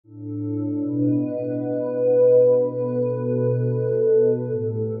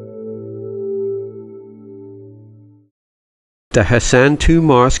The Hassan II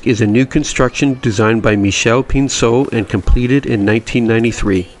Mosque is a new construction designed by Michel Pinceau and completed in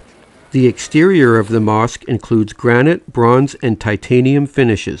 1993. The exterior of the mosque includes granite, bronze, and titanium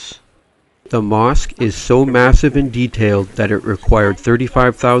finishes. The mosque is so massive and detailed that it required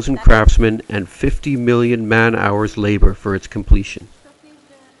 35,000 craftsmen and 50 million man-hours labor for its completion.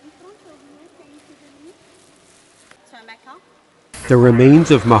 The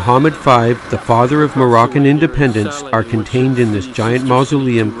remains of Muhammad V, the father of Moroccan independence, are contained in this giant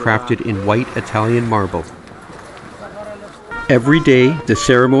mausoleum crafted in white Italian marble. Every day, the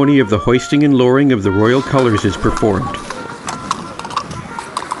ceremony of the hoisting and lowering of the royal colors is performed.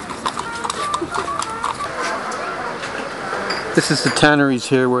 This is the tanneries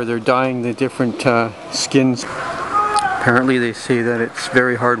here where they're dyeing the different skins. Apparently they say that it's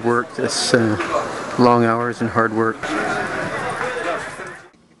very hard work, this long hours and hard work.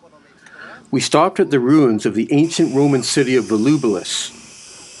 We stopped at the ruins of the ancient Roman city of Volubilis.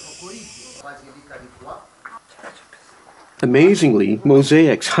 Amazingly,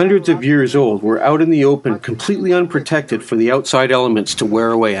 mosaics hundreds of years old were out in the open, completely unprotected for the outside elements to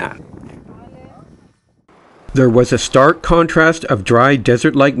wear away at. There was a stark contrast of dry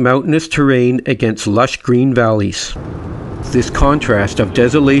desert-like mountainous terrain against lush green valleys. This contrast of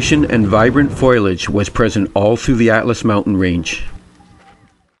desolation and vibrant foliage was present all through the Atlas mountain range.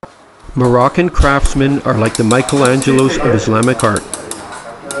 Moroccan craftsmen are like the Michelangelos of Islamic art.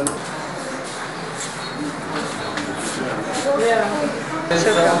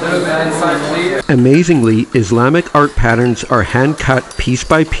 Amazingly, Islamic art patterns are hand-cut piece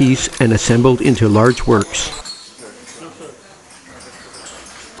by piece and assembled into large works.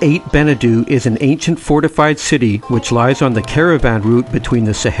 Ait Benedou is an ancient fortified city which lies on the caravan route between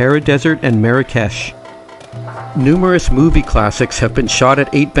the Sahara Desert and Marrakesh. Numerous movie classics have been shot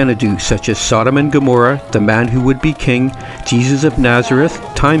at Ait Benedou, such as Sodom and Gomorrah, The Man Who Would Be King, Jesus of Nazareth,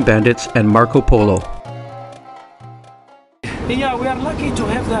 Time Bandits, and Marco Polo. Yeah, we are lucky to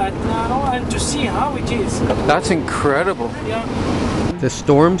have that now and to see how it is. That's incredible. Yeah. The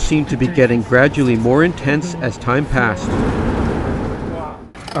storm seemed to be getting gradually more intense as time passed. Wow.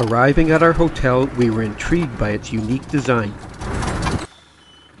 Arriving at our hotel, we were intrigued by its unique design.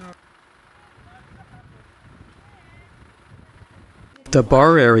 The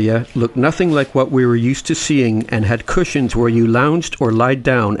bar area looked nothing like what we were used to seeing and had cushions where you lounged or lied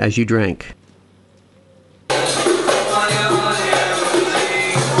down as you drank.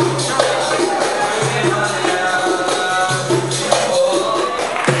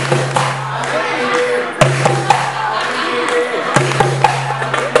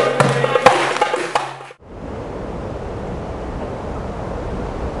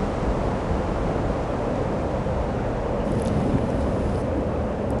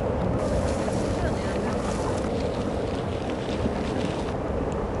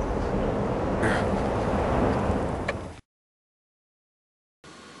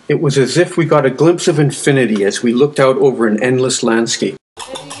 It was as if we got a glimpse of infinity as we looked out over an endless landscape.